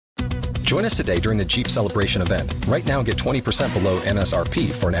Join us today during the Jeep Celebration event. Right now, get 20% below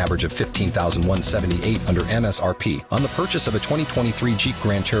MSRP for an average of $15,178 under MSRP on the purchase of a 2023 Jeep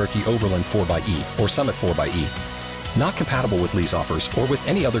Grand Cherokee Overland 4xE or Summit 4xE. Not compatible with lease offers or with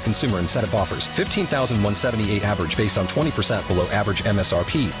any other consumer incentive offers. $15,178 average based on 20% below average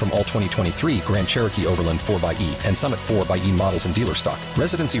MSRP from all 2023 Grand Cherokee Overland 4xE and Summit 4xE models in dealer stock.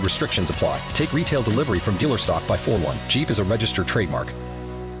 Residency restrictions apply. Take retail delivery from dealer stock by 4/1. Jeep is a registered trademark.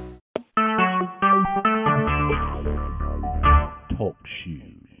 Talk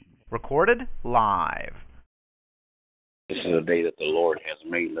shoes. Recorded live. This is a day that the Lord has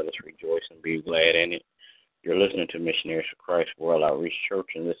made. Let us rejoice and be glad in it. You're listening to Missionaries for Christ World Outreach Church,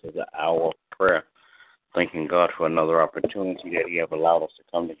 and this is the hour of prayer. Thanking God for another opportunity that He has allowed us to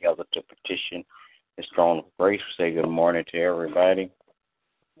come together to petition His throne of grace. Say good morning to everybody.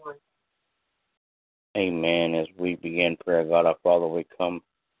 Amen. As we begin prayer, God our Father, we come,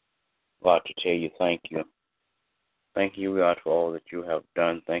 God, to tell you thank you. Thank you, God, for all that you have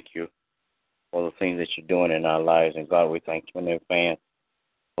done. Thank you for the things that you're doing in our lives. And, God, we thank you in advance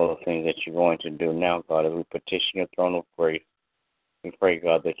for the things that you're going to do now, God, as we petition your throne of grace. We pray,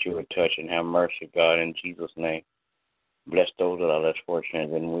 God, that you would touch and have mercy, God, in Jesus' name. Bless those that are less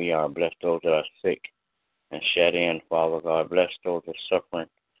fortunate than we are. Bless those that are sick and shut in, Father God. Bless those that are suffering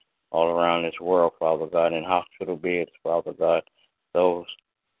all around this world, Father God, in hospital beds, Father God. Those,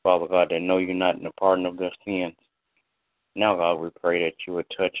 Father God, that know you're not in the pardon of their sins. Now, God, we pray that you would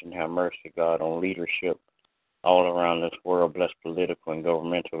touch and have mercy, God, on leadership all around this world. Bless political and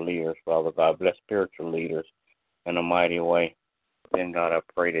governmental leaders, Father God. Bless spiritual leaders in a mighty way. Then, God, I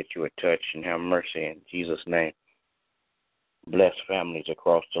pray that you would touch and have mercy in Jesus' name. Bless families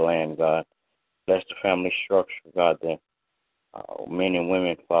across the land, God. Bless the family structure, God, that men and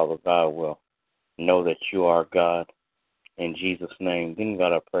women, Father God, will know that you are God in Jesus' name. Then,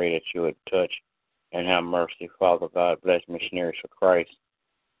 God, I pray that you would touch and have mercy, Father God. Bless Missionaries for Christ.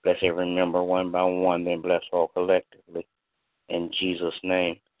 Bless every member one by one, then bless all collectively. In Jesus'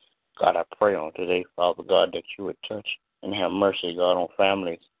 name, God, I pray on today, Father God, that you would touch and have mercy, God, on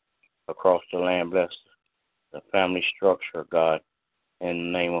families across the land. Bless the family structure, God, in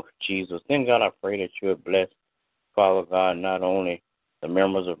the name of Jesus. Then, God, I pray that you would bless, Father God, not only the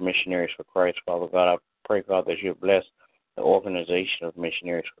members of Missionaries for Christ, Father God, I pray, God, that you would bless the organization of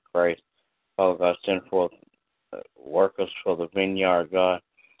Missionaries for Christ. Father God, send forth workers for the vineyard, God.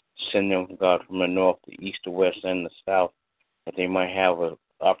 Send them, God, from the north, the east, the west, and the south, that they might have an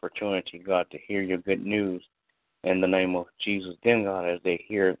opportunity, God, to hear your good news in the name of Jesus. Then, God, as they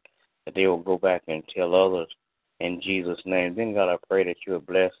hear it, that they will go back and tell others in Jesus' name. Then, God, I pray that you would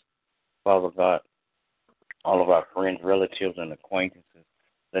bless, Father God, all of our friends, relatives, and acquaintances.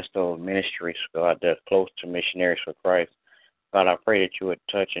 Bless those ministries, God, that's close to Missionaries for Christ. God, I pray that you would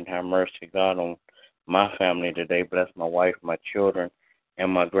touch and have mercy, God, on my family today. Bless my wife, my children,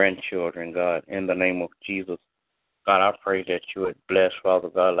 and my grandchildren, God, in the name of Jesus. God, I pray that you would bless, Father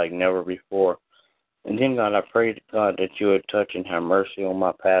God, like never before. And then, God, I pray, God, that you would touch and have mercy on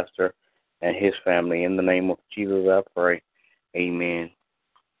my pastor and his family. In the name of Jesus, I pray. Amen.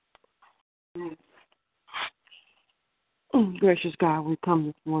 Gracious God, we come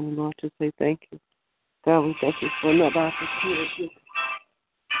this morning, Lord, to say thank you. God, we thank you for another opportunity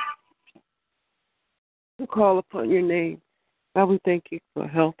to call upon your name. God, we thank you for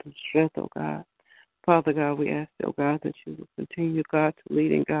health and strength, oh God. Father God, we ask, oh God, that you will continue, God, to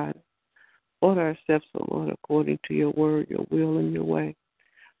lead and guide us. Order our steps, oh Lord, according to your word, your will, and your way.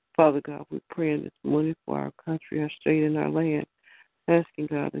 Father God, we're praying this morning for our country, our state, and our land, asking,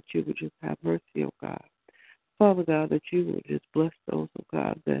 God, that you would just have mercy, oh God. Father God, that you would just bless those, oh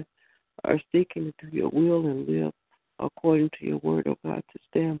God, that are seeking to do your will and live according to your word, oh God, to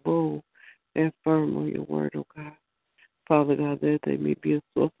stand bold and firm on your word, oh God. Father God, that they may be a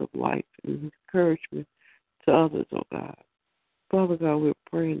source of life and encouragement to others, oh God. Father God, we're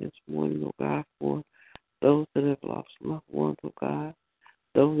praying this morning, oh God, for those that have lost loved ones, oh God,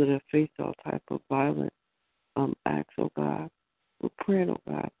 those that have faced all type of violent acts, oh God. We're praying, oh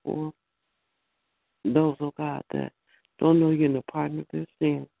God, for those, oh God, that don't know you in the pardon of their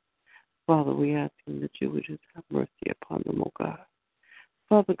sins. Father, we ask him that you would just have mercy upon them, oh God.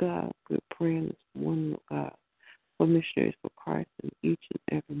 Father God, we're praying this morning, oh God, for Missionaries for Christ and each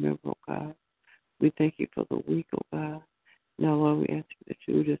and every member, oh God. We thank you for the week, oh God. Now, Lord, we ask you that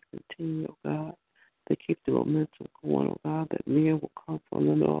you would just continue, oh God, to keep the momentum going, oh God, that men will come from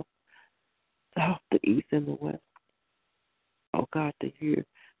the north, south, the east, and the west, oh God, to hear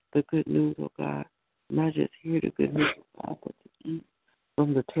the good news, oh God. Not just hear the good news, oh God, but to eat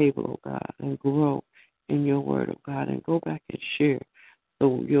from the table, oh God, and grow in your word, oh God, and go back and share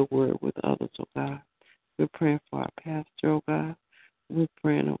your word with others, oh God. We're praying for our pastor, oh God. We're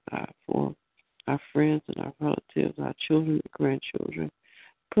praying, oh God, for our friends and our relatives, our children and grandchildren.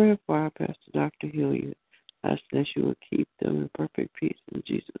 Praying for our pastor, Dr. Hilliard. I ask that you will keep them in perfect peace. In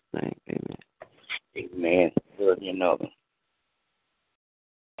Jesus' name, amen. Amen. Good, you know them.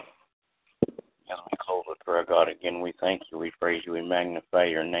 As we close with prayer, God, again, we thank you, we praise you, we magnify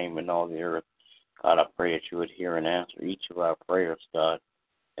your name in all the earth. God, I pray that you would hear and answer each of our prayers, God.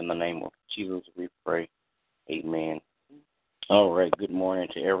 In the name of Jesus, we pray. Amen. All right, good morning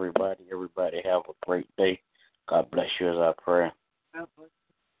to everybody. Everybody have a great day. God bless you as I pray.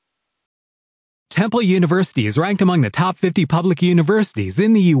 Temple University is ranked among the top 50 public universities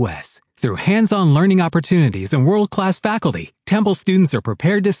in the U.S. Through hands-on learning opportunities and world-class faculty, Temple students are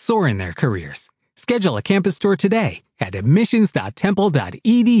prepared to soar in their careers. Schedule a campus tour today at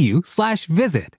admissions.temple.edu/visit.